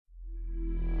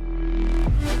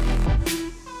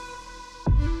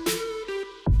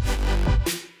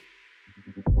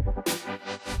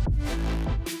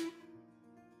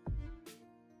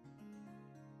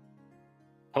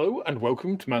Hello and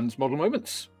welcome to Mann's Model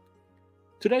Moments.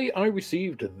 Today I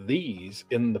received these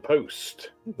in the post,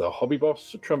 the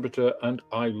HobbyBoss, Trumpeter and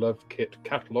I Love Kit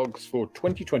catalogues for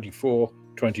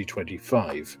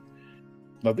 2024-2025.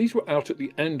 Now these were out at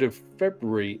the end of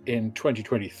February in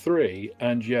 2023,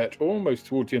 and yet almost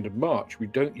towards the end of March we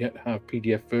don't yet have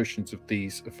PDF versions of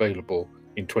these available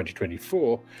in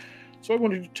 2024. So I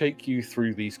wanted to take you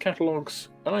through these catalogues,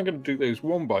 and I'm going to do those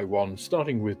one by one,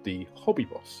 starting with the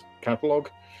HobbyBoss catalog.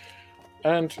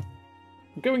 And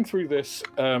going through this,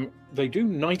 they do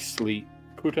nicely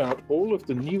put out all of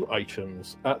the new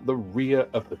items at the rear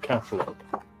of the catalogue.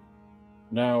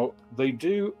 Now, they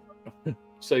do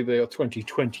say they are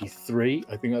 2023.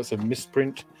 I think that's a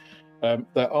misprint.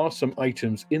 There are some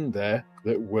items in there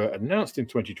that were announced in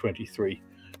 2023,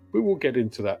 but we'll get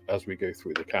into that as we go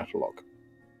through the catalogue.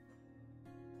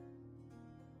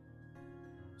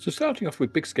 So starting off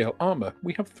with big scale armour,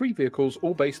 we have 3 vehicles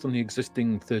all based on the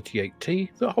existing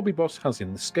 38T that HobbyBoss has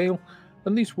in the scale,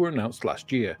 and these were announced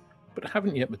last year, but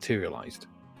haven't yet materialised.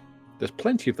 There's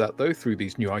plenty of that though through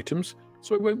these new items,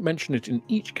 so I won't mention it in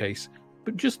each case,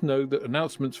 but just know that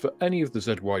announcements for any of the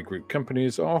ZY Group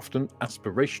companies are often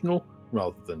aspirational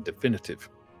rather than definitive.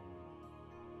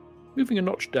 Moving a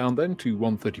notch down then to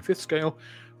 1/35th scale,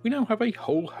 we now have a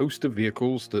whole host of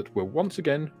vehicles that were once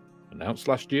again announced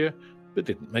last year, but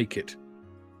didn't make it.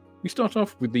 We start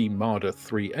off with the Marder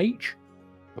 3H,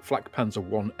 the Flak Panzer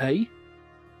 1A,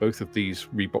 both of these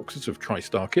reboxes of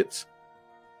TriStar kits.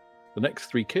 The next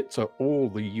 3 kits are all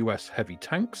the US heavy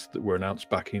tanks that were announced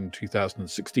back in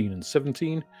 2016 and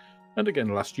 17, and again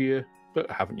last year,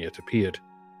 but haven't yet appeared.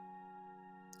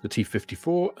 The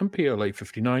T-54 and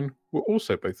PLA-59 were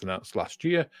also both announced last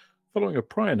year, following a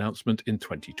prior announcement in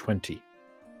 2020.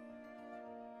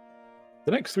 The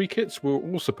next 3 kits were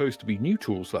all supposed to be new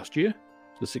tools last year,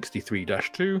 the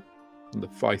 63-2 and the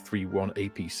 531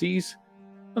 APCs,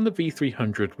 and the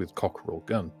V300 with Cockerel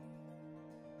gun.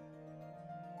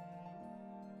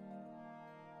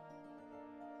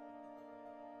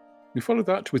 We follow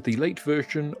that with the late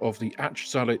version of the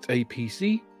Zalit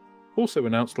APC, also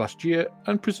announced last year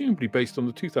and presumably based on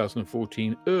the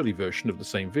 2014 early version of the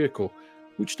same vehicle,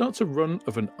 which starts a run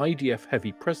of an IDF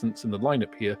heavy presence in the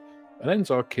lineup here and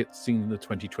ends our kit seen in the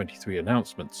 2023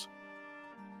 announcements.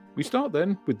 We start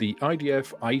then with the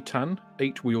IDF ITAN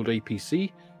 8-wheeled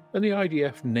APC and the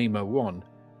IDF NEMA 1,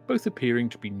 both appearing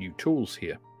to be new tools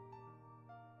here.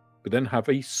 We then have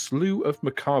a slew of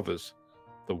Macavers,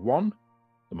 the 1,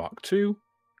 the Mark II,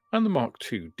 and the Mark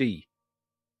II-D.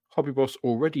 HobbyBoss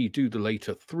already do the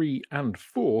later 3 and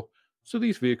 4, so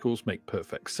these vehicles make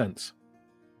perfect sense.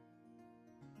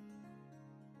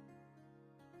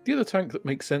 The other tank that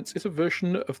makes sense is a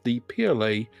version of the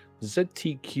PLA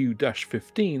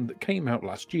ZTQ-15 that came out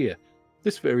last year,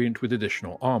 this variant with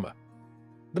additional armour.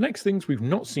 The next things we've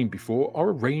not seen before are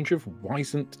a range of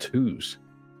Wisent 2s,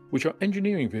 which are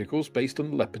engineering vehicles based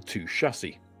on the Leopard 2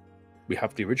 chassis. We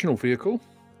have the original vehicle,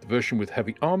 the version with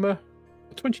heavy armour,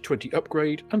 a 2020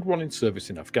 upgrade, and one in service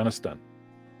in Afghanistan.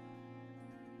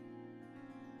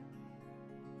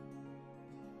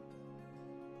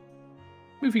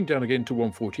 Moving down again to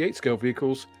 1/48 scale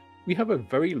vehicles, we have a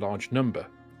very large number,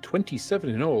 27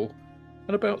 in all,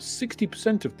 and about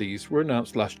 60% of these were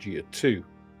announced last year too.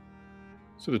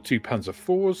 So the 2 Panzer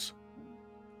IVs,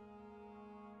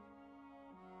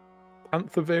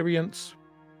 Panther variants,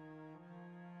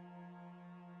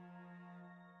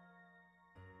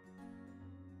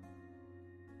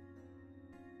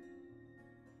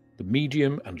 the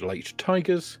medium and late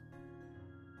Tigers,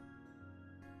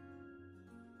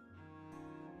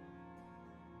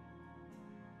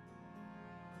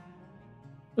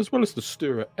 as well as the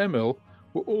Stura ML,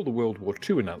 were all the World War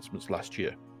II announcements last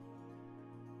year.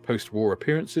 Post-war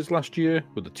appearances last year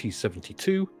were the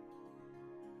T-72,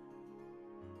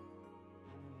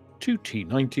 2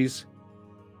 T-90s,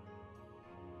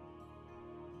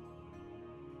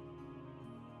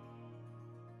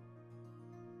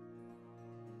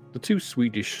 the 2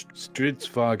 Swedish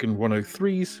Stridsvagn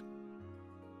 103s,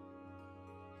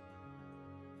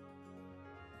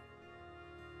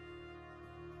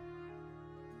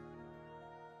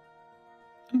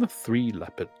 and the 3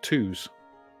 Leopard 2s.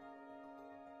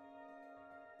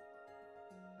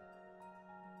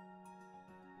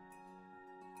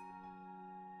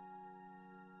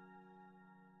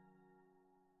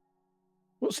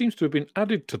 What seems to have been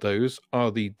added to those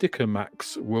are the Dicker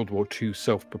Max World War II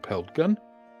self-propelled gun,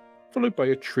 followed by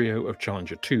a trio of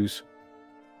Challenger 2s.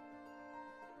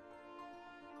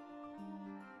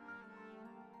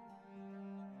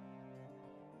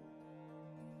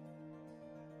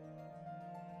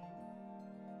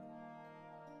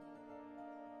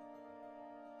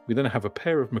 We then have a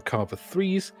pair of Macabre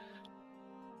 3s,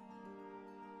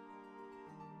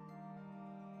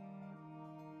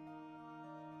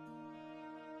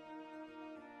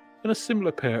 and a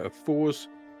similar pair of 4s,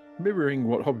 mirroring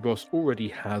what HobbyBoss already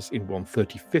has in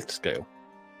 1/35th scale.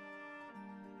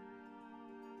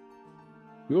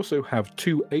 We also have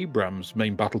two Abrams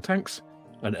main battle tanks,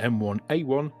 an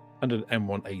M1A1 and an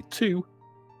M1A2,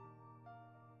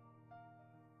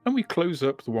 and we close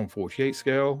up the 1/48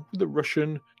 scale with the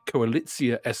Russian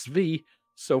Koalitsia SV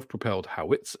self-propelled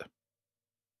howitzer.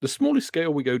 The smallest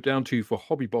scale we go down to for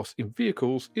HobbyBoss in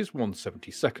vehicles is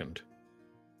 1/72nd.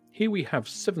 Here we have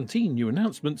 17 new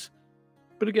announcements,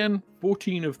 but again,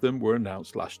 14 of them were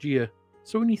announced last year,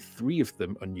 so only 3 of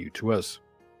them are new to us.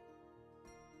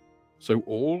 So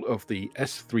all of the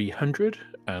S300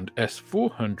 and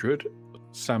S400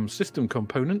 SAM system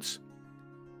components,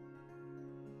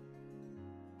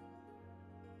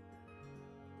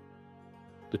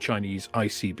 the Chinese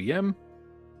ICBM,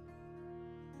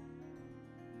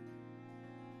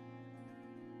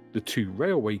 the 2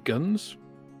 railway guns,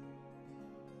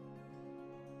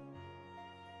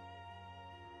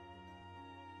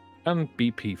 and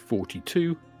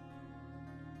BP-42,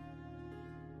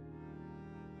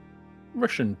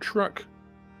 Russian truck,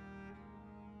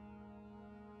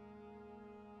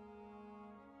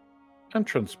 and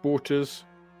transporters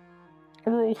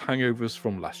are all hangovers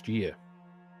from last year.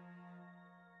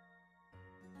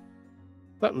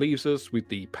 That leaves us with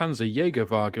the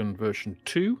Panzerjägerwagen version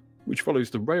 2, which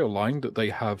follows the rail line that they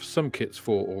have some kits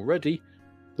for already.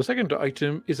 The second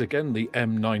item is again the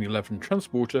M911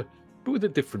 transporter, but with a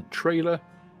different trailer,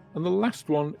 and the last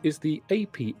one is the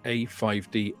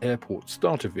APA-5D airport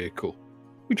starter vehicle,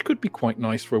 which could be quite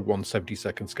nice for a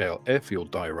 1/72nd scale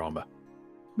airfield diorama.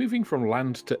 Moving from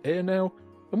land to air now,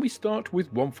 and we start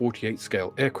with 1/48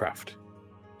 scale aircraft.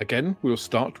 Again, we'll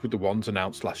start with the ones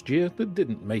announced last year that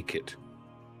didn't make it.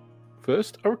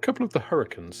 First are a couple of the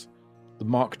Hurricanes, the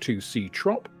Mark II-C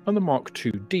Trop and the Mark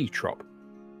II-D Trop.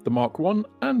 The Mark I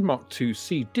and Mark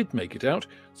II-C did make it out,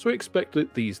 so I expect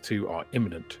that these two are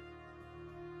imminent.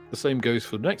 The same goes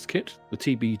for the next kit, the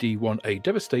TBD-1A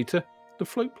Devastator, the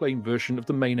floatplane version of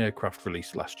the main aircraft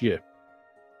released last year.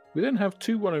 We then have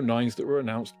 2 109s that were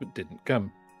announced but didn't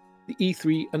come, the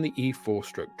E3 and the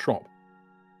E4-Trop,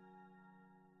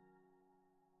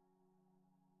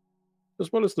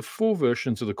 as well as the 4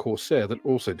 versions of the Corsair that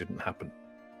also didn't happen.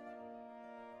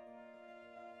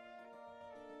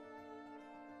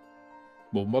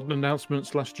 More modern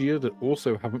announcements last year that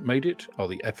also haven't made it are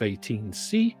the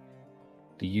F-18C,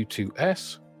 the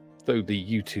U-2S, though the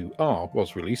U-2R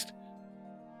was released,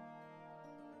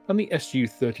 and the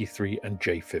Su-33 and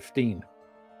J-15.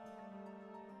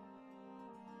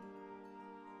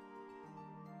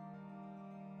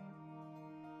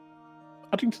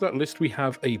 Adding to that list we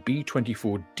have a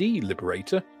B-24D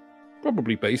Liberator,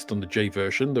 probably based on the J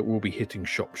version that will be hitting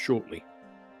shops shortly.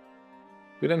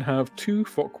 We then have 2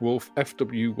 Focke-Wulf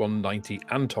FW-190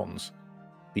 Antons,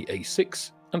 the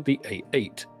A6 and the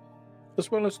A8, as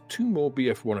well as 2 more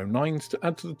BF-109s to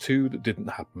add to the 2 that didn't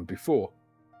happen before.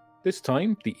 This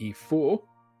time the E4,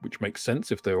 which makes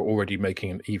sense if they were already making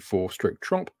an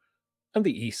E4-Trop, and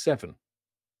the E7.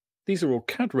 These are all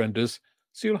CAD renders,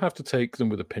 so you'll have to take them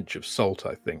with a pinch of salt,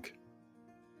 I think.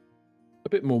 A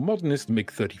bit more modern is the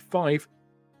MiG-35,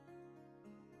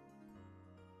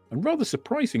 and rather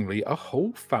surprisingly a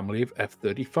whole family of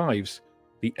F-35s,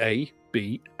 the A,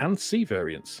 B and C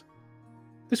variants.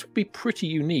 This would be pretty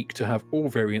unique to have all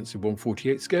variants in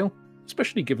 1/48 scale,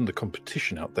 especially given the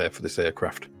competition out there for this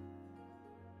aircraft.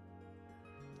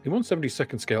 In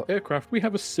 1/72nd scale aircraft we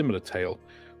have a similar tale,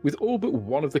 with all but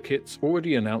one of the kits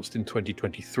already announced in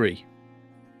 2023.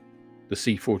 The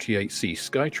C-48C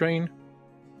Skytrain,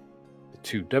 the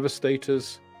 2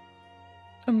 Devastators,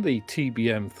 and the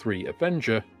TBM-3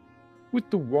 Avenger, with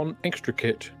the 1 extra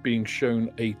kit being shown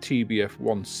a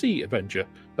TBF-1C Avenger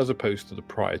as opposed to the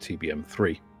prior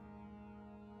TBM-3.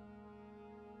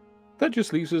 That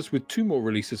just leaves us with 2 more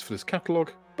releases for this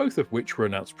catalogue, both of which were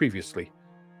announced previously.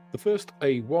 The first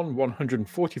a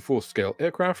 1/144 scale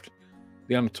aircraft,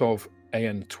 the Anatov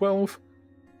AN-12,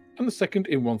 and the second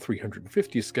in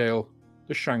 1/350 scale,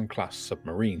 the Shang-class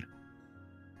submarine.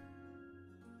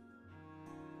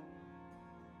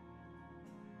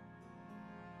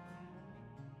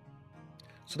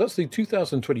 So that's the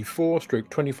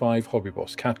 2024/25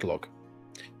 HobbyBoss Catalog.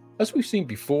 As we've seen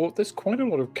before, there's quite a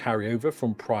lot of carryover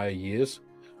from prior years,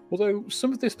 although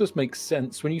some of this does make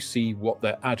sense when you see what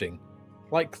they're adding,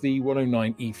 like the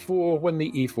 109 E4 when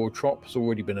the E4-Trop has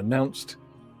already been announced.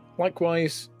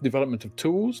 Likewise, development of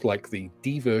tools like the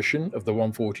D version of the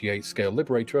 1/48 scale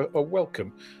Liberator are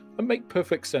welcome, and make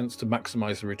perfect sense to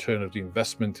maximise the return of the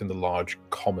investment in the large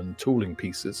common tooling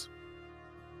pieces.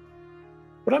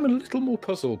 What I'm a little more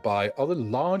puzzled by are the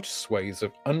large swathes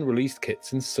of unreleased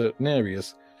kits in certain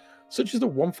areas, such as the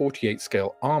 1/48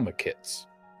 scale armour kits.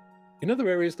 In other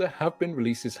areas there have been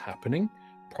releases happening,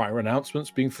 prior announcements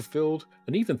being fulfilled,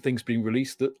 and even things being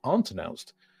released that aren't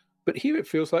announced, but here it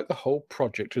feels like the whole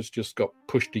project has just got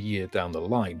pushed a year down the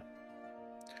line.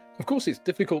 Of course it's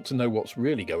difficult to know what's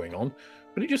really going on,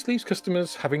 but it just leaves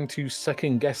customers having to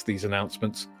second guess these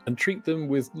announcements and treat them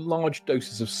with large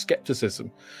doses of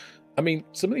skepticism. I mean,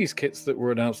 some of these kits that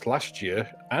were announced last year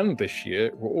and this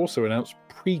year were also announced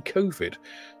pre-COVID,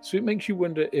 so it makes you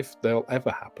wonder if they'll ever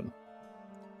happen.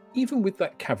 Even with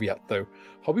that caveat though,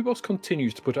 HobbyBoss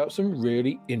continues to put out some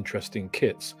really interesting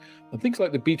kits, and things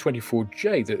like the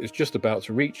B24J that is just about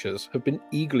to reach us have been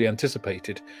eagerly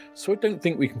anticipated, so I don't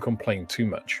think we can complain too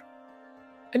much.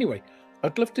 Anyway,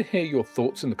 I'd love to hear your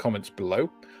thoughts in the comments below,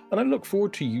 and I look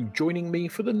forward to you joining me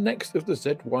for the next of the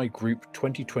ZY Group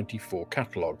 2024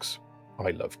 catalogues.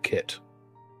 I love kit.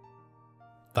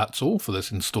 That's all for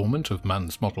this instalment of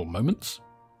Mann's Model Moments.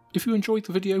 If you enjoyed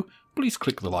the video, please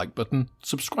click the like button,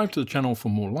 subscribe to the channel for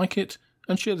more like it,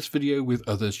 and share this video with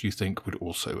others you think would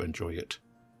also enjoy it.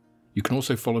 You can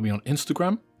also follow me on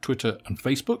Instagram, Twitter and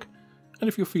Facebook, and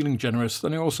if you're feeling generous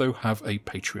then I also have a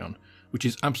Patreon, which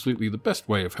is absolutely the best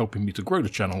way of helping me to grow the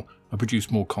channel and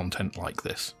produce more content like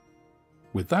this.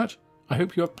 With that, I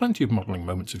hope you have plenty of modelling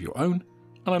moments of your own,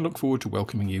 and I look forward to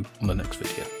welcoming you on the next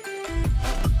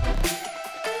video.